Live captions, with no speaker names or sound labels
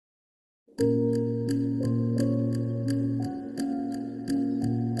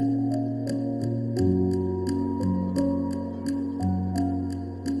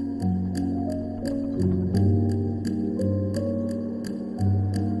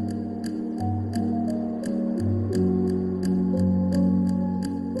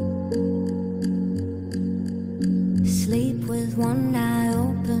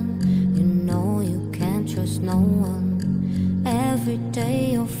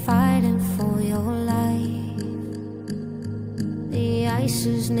fighting for your life. The ice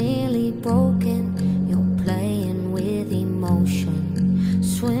is nearly broken. You're playing with emotion,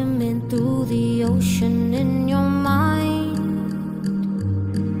 swimming through the ocean in your mind.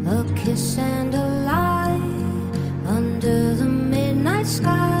 A kiss and a lie under the midnight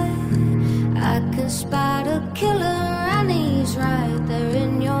sky. I can spot a killer and he's right there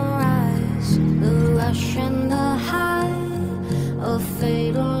in your eyes. The rush and the high, a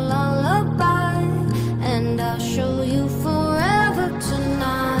fatal lullaby, and I'll show you forever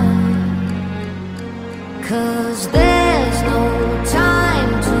tonight. 'Cause there's no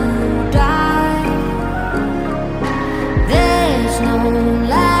time to die. There's no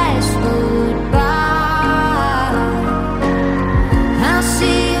last goodbye. I'll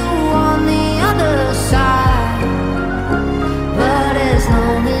see you on the other side. But as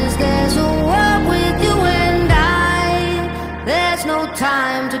long as there's a world with you and I, there's no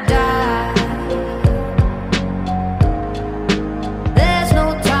time to die.